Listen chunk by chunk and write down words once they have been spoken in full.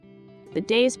The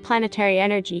day's planetary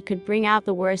energy could bring out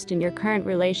the worst in your current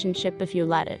relationship if you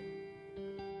let it.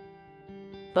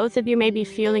 Both of you may be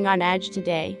feeling on edge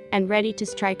today and ready to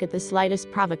strike at the slightest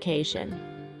provocation.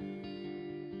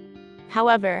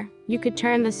 However, you could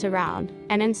turn this around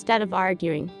and instead of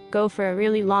arguing, go for a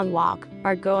really long walk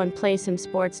or go and play some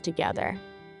sports together.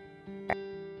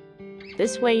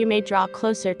 This way you may draw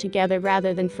closer together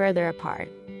rather than further apart.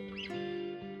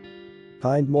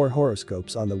 Find more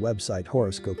horoscopes on the website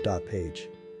horoscope.page.